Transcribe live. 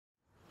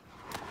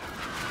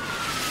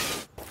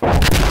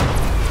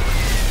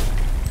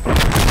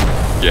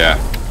Yeah.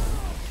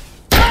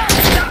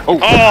 Oh,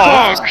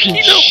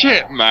 fucking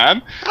shit,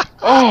 man!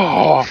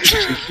 Oh!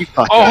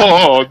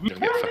 Oh! I'm gonna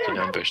get fucking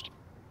ambushed.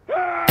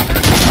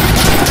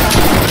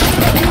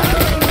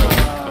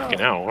 Fucking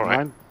hell,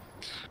 alright.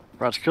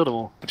 Brad's killed them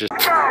all. Just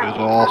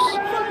Bezos.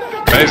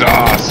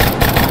 Bezos!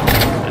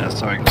 Yeah,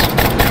 sorry.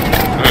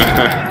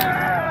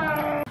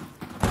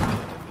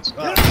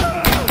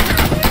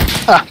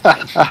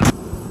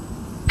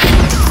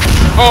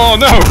 Oh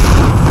no!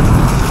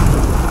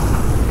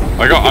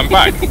 I'm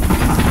back.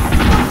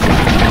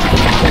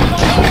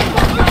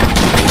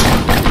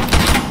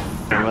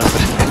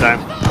 Down.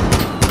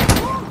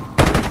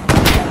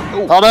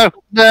 Oh no!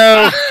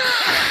 No!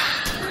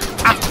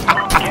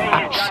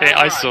 shit,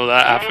 I saw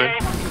that happen.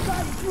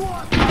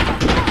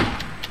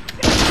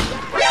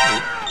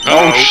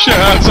 Oh shit,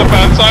 that's a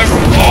bad time.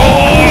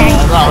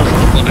 Oh!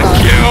 What a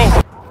kill!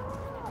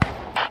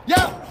 Yo,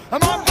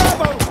 I'm on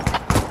Bravo!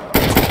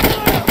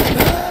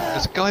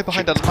 There's a guy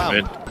behind a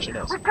lamp.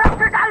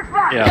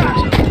 Yeah.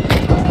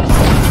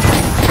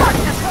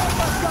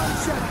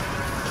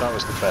 That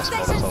was the best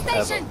Molotov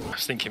ever. I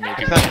was thinking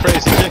maybe That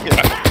crazy chicken.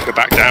 go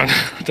back down.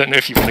 I don't know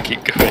if you want to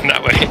keep going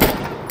that way.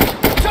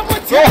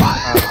 Yeah.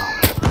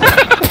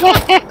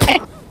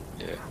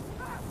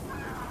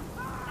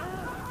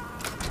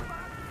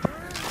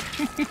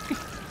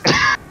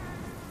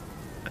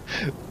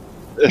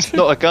 It's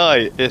not a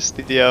guy. It's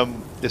the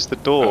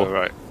door. Oh,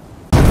 right.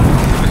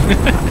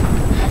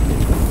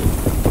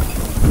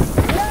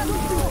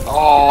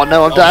 Oh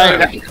no, I'm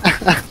dying!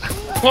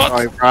 What?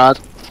 Sorry, Brad.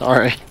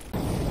 Sorry.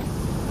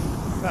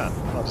 Man,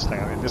 I'll just hang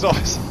out in his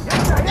office.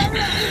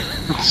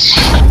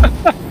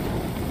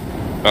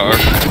 Uh-oh.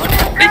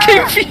 He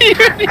came for you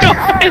in the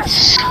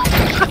office!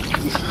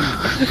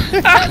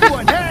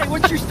 Everyone, hey,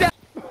 what's your step?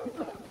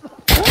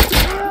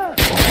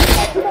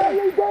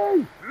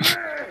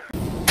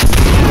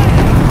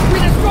 We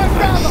destroyed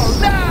Bravo!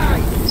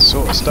 Nice!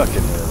 Sort of stuck in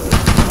there though.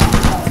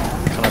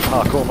 Can I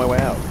parkour my way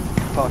out?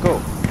 Parkour.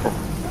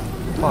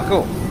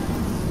 Parkour.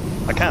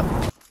 I can.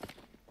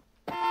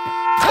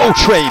 Oh,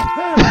 train!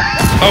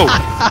 Oh!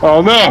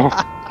 Oh no!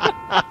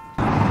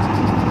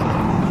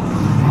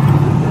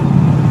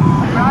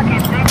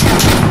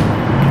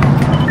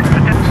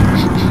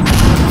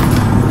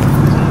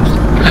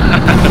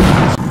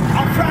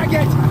 I'll frag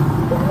it!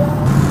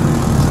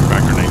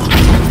 Frag grenades.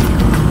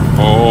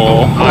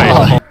 Oh!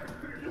 Nice.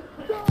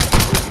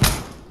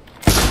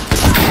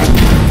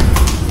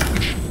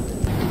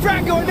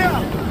 Frag going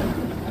down!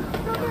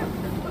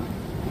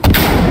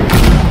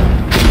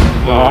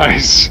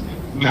 Nice!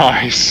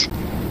 Nice!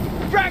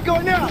 Frag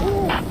going down!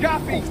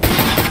 Copy!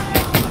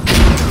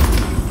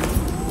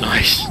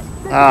 Nice.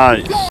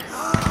 Nice.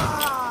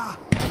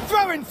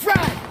 Throwing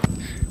frag!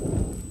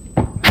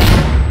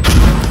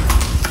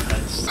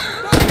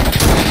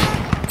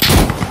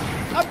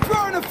 I'm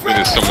throwing a I think frag!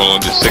 there's someone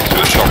on your 6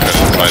 with a shotgun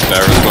inside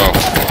there as well.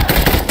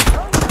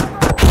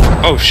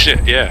 Oh shit,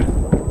 yeah.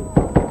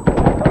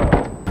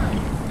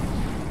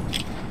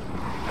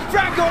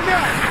 Frag going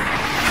down!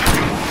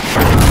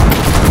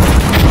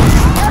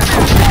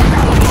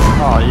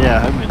 Oh yeah,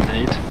 I'm in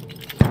need.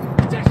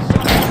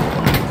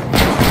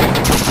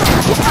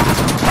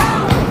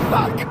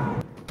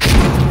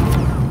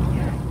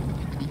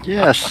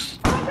 Yes.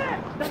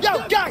 Yo,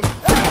 guys!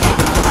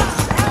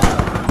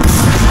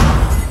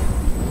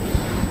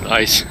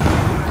 Nice.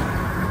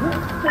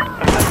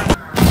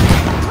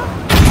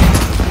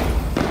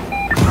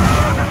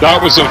 That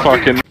was a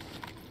fucking...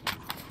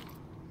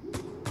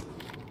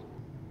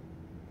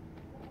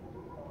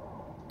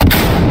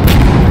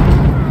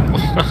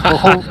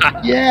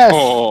 Oh, yes.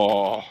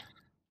 Oh!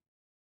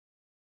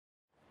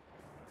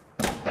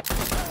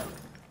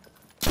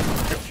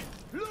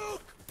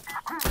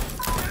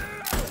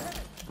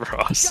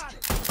 Ross.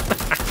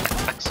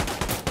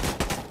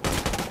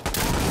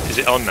 Is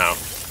it on now?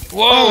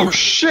 Whoa! Oh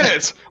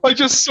shit! I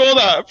just saw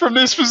that from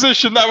this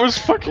position, that was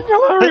fucking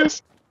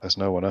hilarious! There's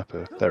no one up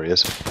here. There he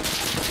is.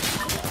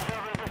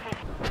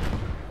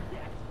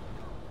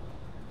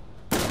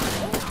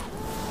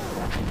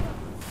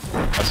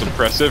 That's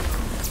impressive.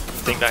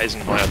 I think that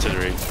isn't my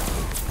artillery.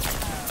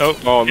 Oh,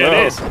 Oh yeah,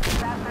 no! it is.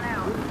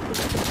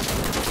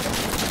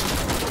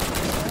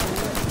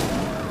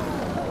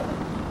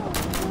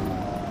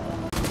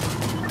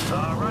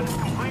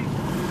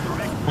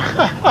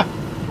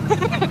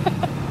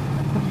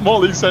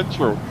 Molly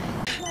Central.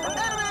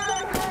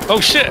 Oh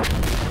shit!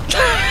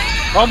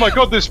 Oh my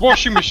god, this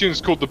washing machine is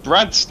called the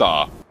Brad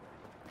Star.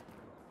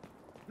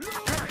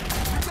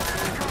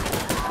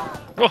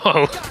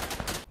 Whoa!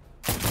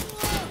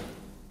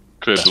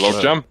 Cleared the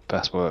logjam.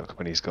 Best work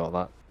when he's got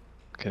that.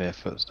 Can hear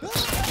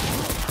footsteps.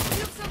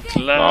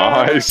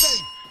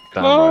 Nice.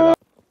 Down by that.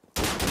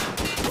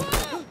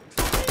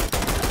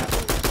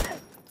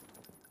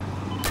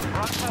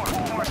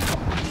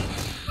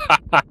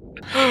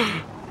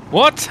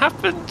 What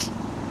happened?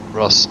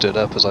 Ross stood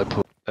up as I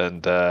pulled,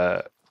 and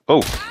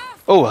oh,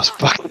 that's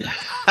fucking.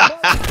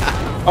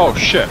 Oh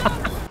shit.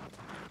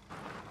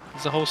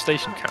 There's a whole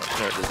station count.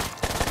 No, it isn't.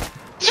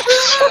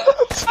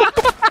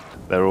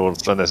 They're all,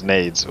 and there's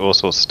nades, all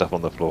sorts of stuff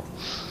on the floor.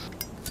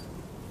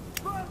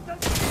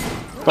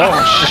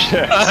 Oh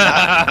shit!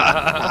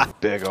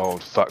 Big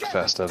old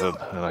fuckfest of them,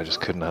 and I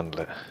just couldn't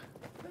handle it.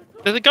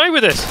 There's a guy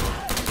with us!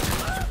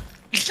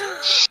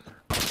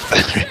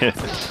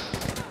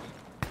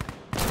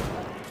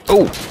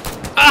 Oh!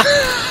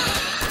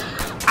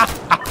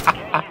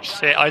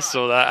 Shit, I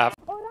saw that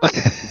happen.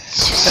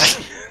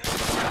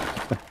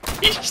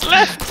 He just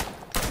left!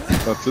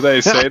 Not today,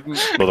 Satan.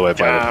 All the way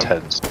by the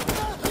tents.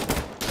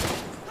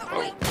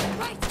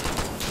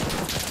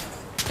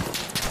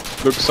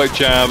 Looks like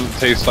jam,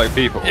 tastes like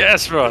people.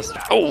 Yes, Ross!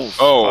 Oh!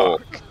 Oh.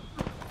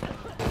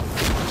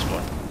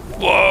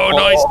 Whoa,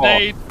 nice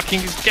nade!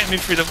 King is getting me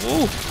through the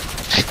wall!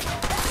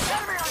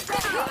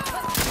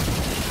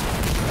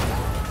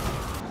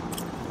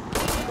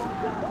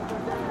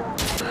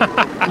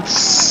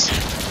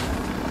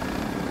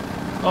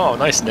 Oh,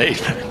 nice nade.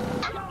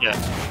 Yeah.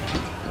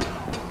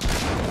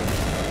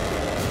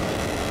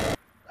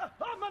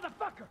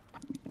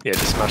 Yeah,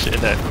 just smash it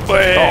in there.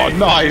 Way. Oh,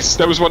 nice!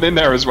 There was one in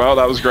there as well.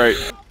 That was great.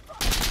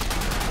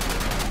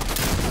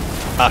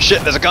 Ah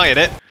shit, there's a guy in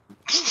it!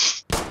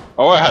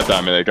 Oh, I had that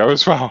a minute ago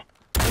as well.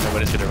 I don't know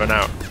when it's gonna run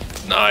out.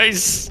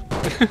 Nice!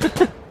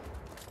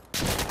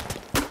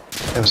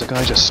 There was a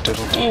guy just stood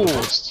on top of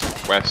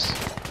us. West.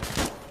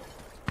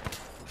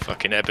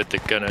 Fucking Ebbard the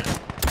gunner.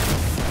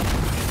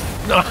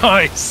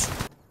 Nice!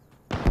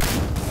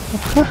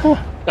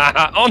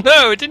 Oh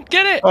no, it didn't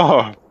get it!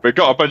 Oh, we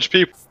got a bunch of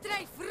people.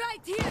 Right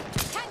here.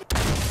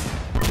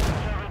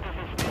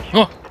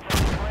 Oh,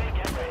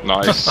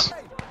 Nice. Hey,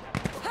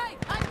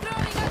 I'm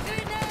throwing a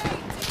grenade.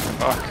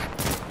 fuck.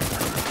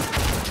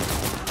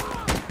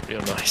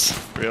 Real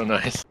nice, real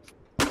nice.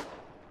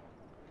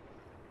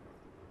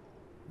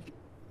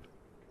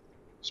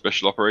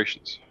 Special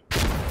operations.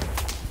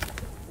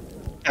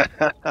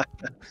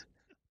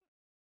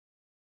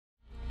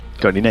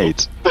 Got any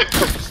nades?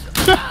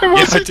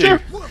 Yes, I do.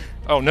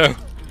 Oh no.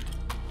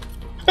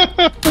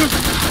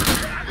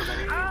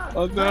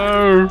 Oh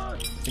no! I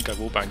think I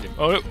wallbanged him.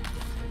 Oh no.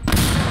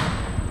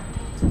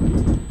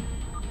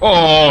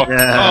 Oh!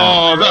 Yeah.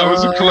 Oh, that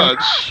was a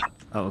clutch.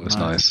 That was That's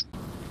nice. nice.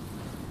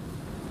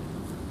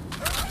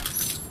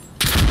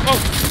 Oh!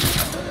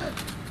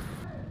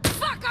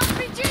 Fuck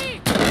RPG.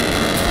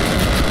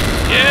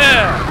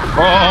 Yeah!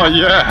 Oh,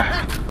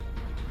 yeah!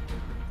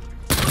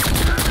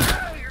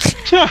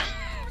 Yeah!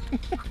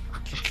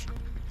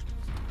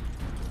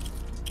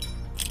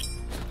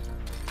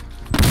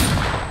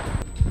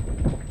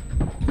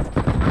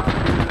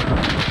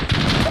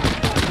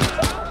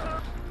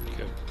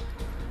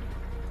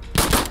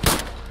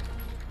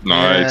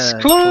 Nice. Yeah,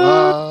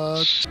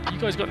 Clutch! You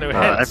guys got no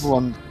heads.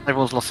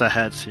 Everyone's lost their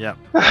heads. Yep.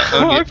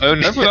 Only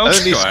Everyone else got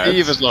Steve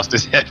heads. has lost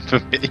his head for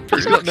me.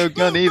 He's got no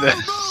gun either.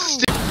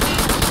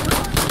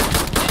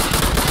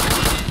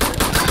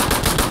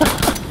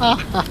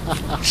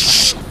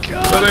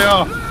 There they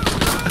are!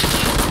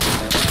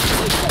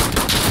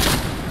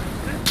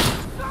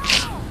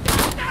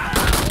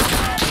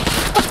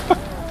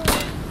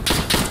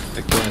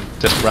 Again,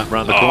 just wrap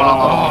round the corner.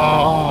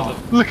 Oh,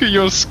 look at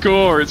your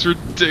score, it's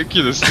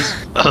ridiculous.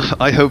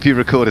 I hope you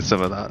recorded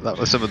some of that. That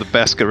was some of the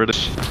best guerrilla.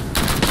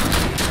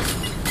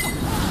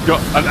 Got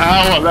an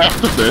hour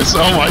left of this,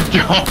 oh my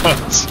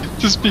god!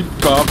 Just be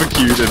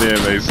barbecued in here,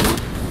 basically.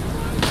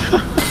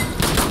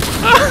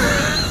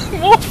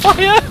 More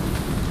fire!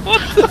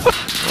 What the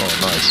f- Oh,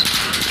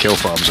 nice. Kill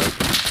farm's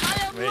open.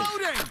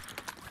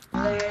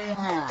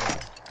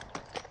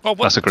 Oh, what?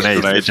 That's a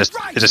grenade. Grenade. It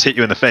just hit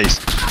you in the face.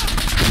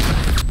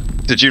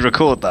 Did you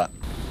record that?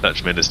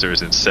 Dutch Minister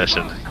is in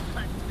session.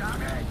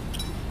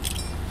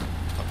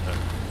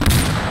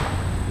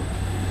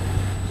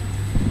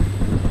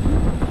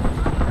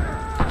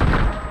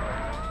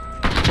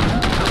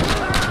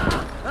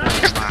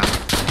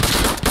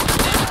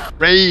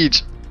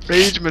 Rage!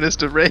 Rage,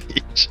 Minister,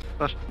 rage!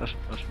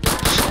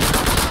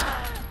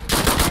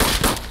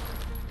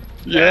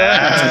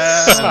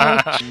 Yes!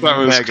 That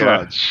was Mega.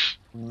 clutch.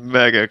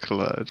 Mega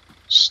clutch.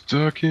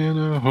 Stuck in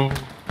a hole.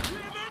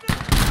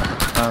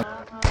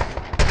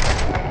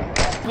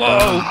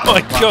 Whoa,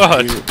 my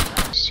god!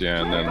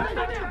 Yeah,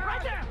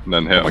 and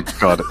then hit Oh my him.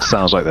 god, it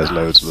sounds like there's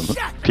loads of them.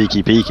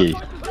 Peeky peeky.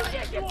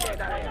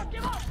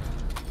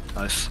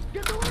 Nice.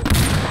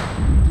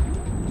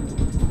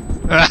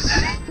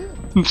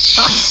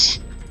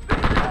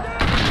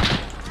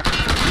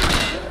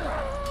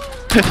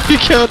 You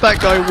killed that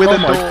guy with Oh a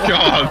my door.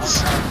 god!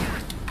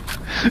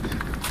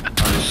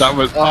 That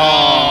was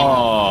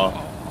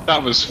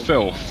that was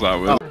filth. That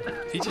was.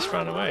 He just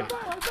ran away.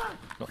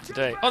 Not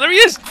today. Oh, there he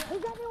is!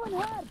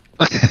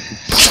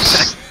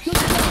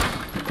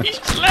 He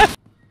just left!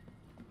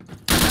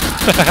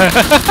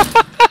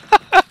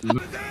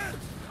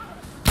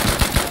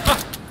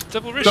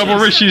 Double Rishies! Double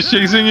Rishi's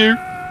chasing you.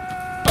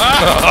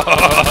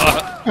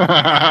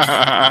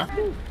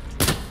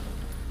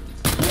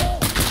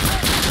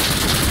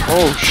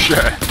 Oh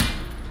shit!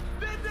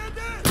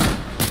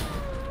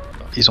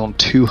 He's on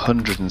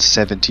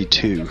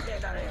 272.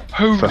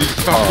 Holy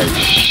fucking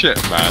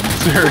shit, man!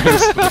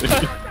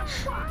 Seriously.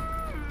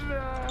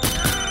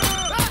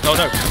 Oh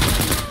no.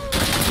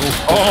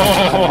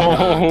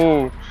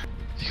 Oh!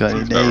 You got any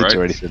Sounds about nades or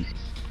right. anything?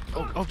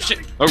 Oh shit.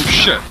 Oh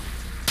shit!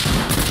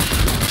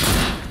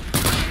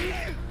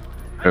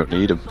 Don't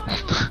need them.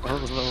 Oh,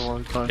 there's another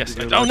one behind Yes.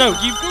 you. Oh no,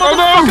 you. Oh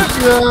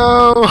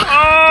No! no!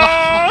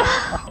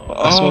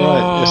 That's Oh.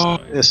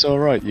 alright. It's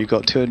alright. You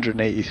got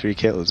 283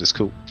 kills. It's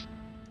cool.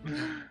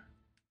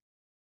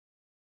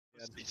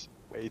 It's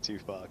way too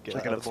far. Get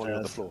Taking out up of the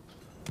on the stairs. floor.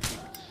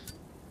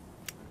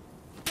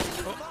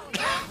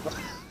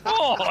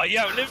 Oh, you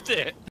outlived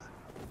it.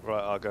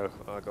 Right, I'll go.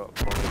 I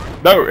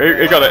got. No,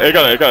 it got it.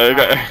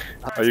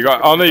 Oh, you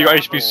got. Oh no, you got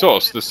HP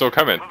source. They're still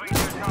coming.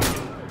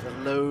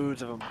 There's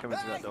loads of them coming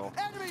through that door.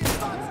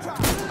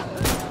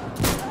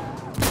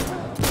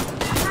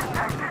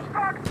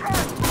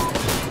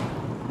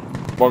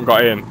 One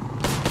got in.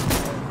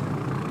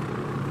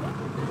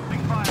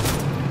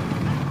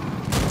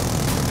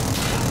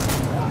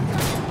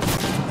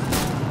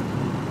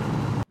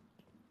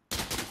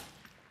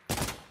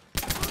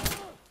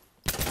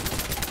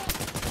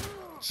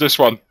 It's this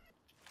one.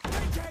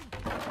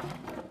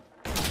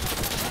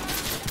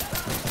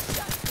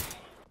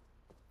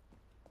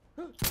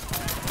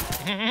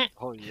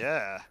 Oh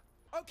yeah.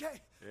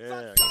 Okay.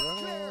 Yeah.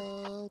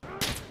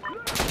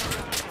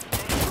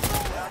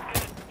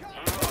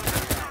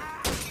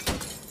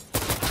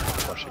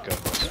 Watch it go.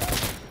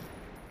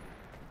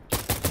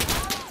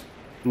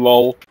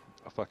 Lol.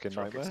 A fucking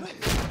nightmare.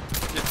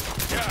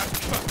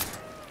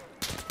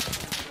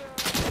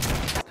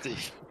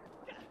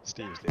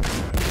 Steve's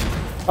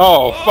the.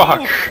 Oh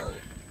fuck.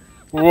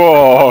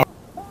 Whoa.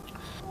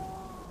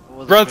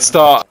 Red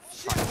start.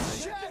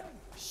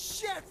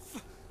 Shit!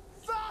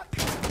 Fuck!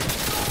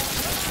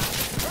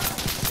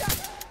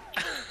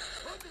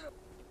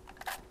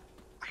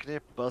 I can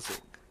hear buzzing.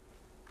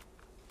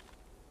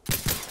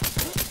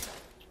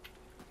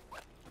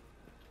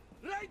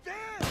 Right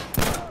there!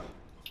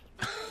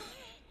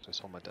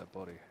 Just on my dead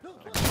body.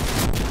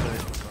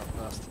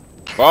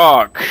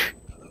 Fuck.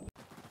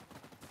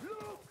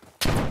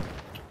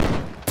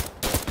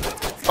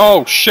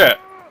 Oh shit.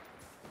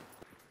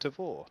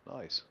 Devore,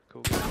 nice,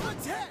 cool.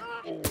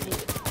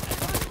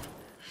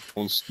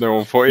 No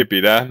one thought he'd be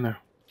there. No.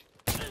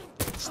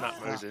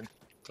 Snap moves in.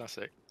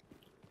 Classic.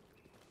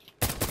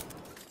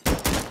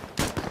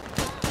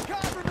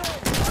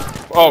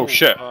 Oh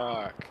shit.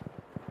 Fuck.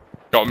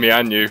 Got me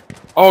and you.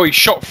 Oh, he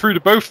shot through the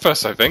both of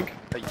us, I think.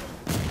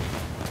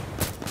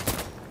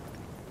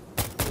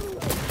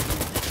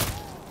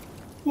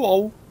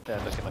 Lol. They're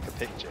looking like a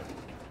picture.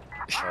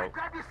 Oh,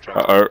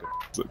 Uh oh.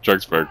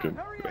 Drug's broken.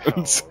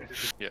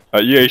 Yeah. Yeah,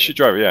 you should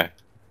drive it, yeah.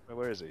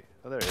 where is he?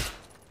 Oh, there he is.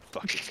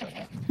 Fucking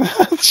cunt.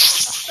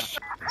 He's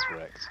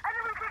wrecked.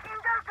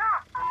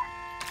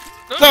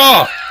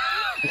 No!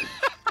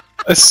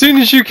 As soon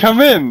as you come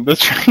in, the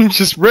train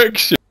just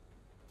wrecks you.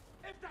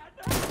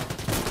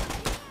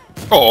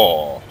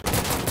 Oh.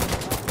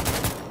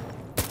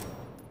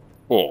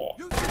 Oh.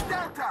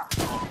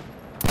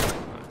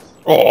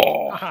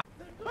 Oh.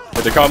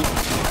 Here they come.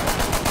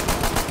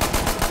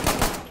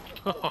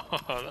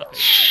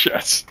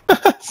 Shit.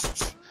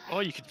 Oh,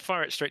 you could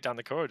fire it straight down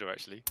the corridor,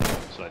 actually.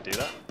 Should I do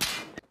that?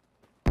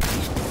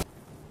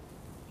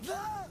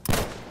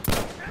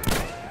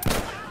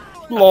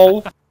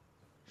 Lol.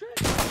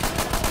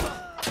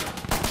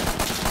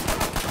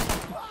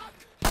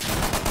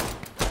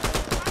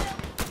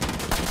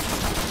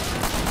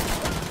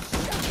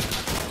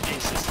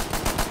 Jesus.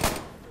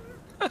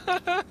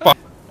 Fuck.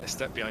 I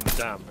stepped behind the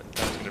dam, and the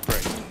dam's gonna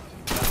break.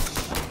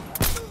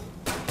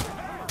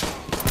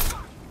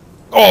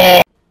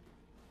 Oh.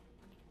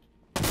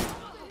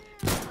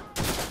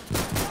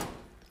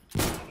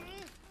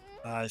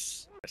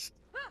 Nice.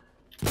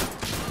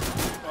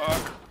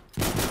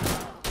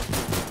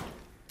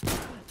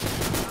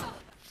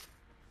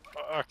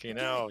 Fucking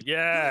hell.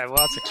 Yeah, well,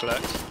 that's a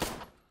clutch.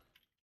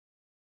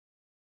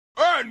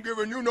 I ain't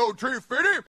giving you no 350.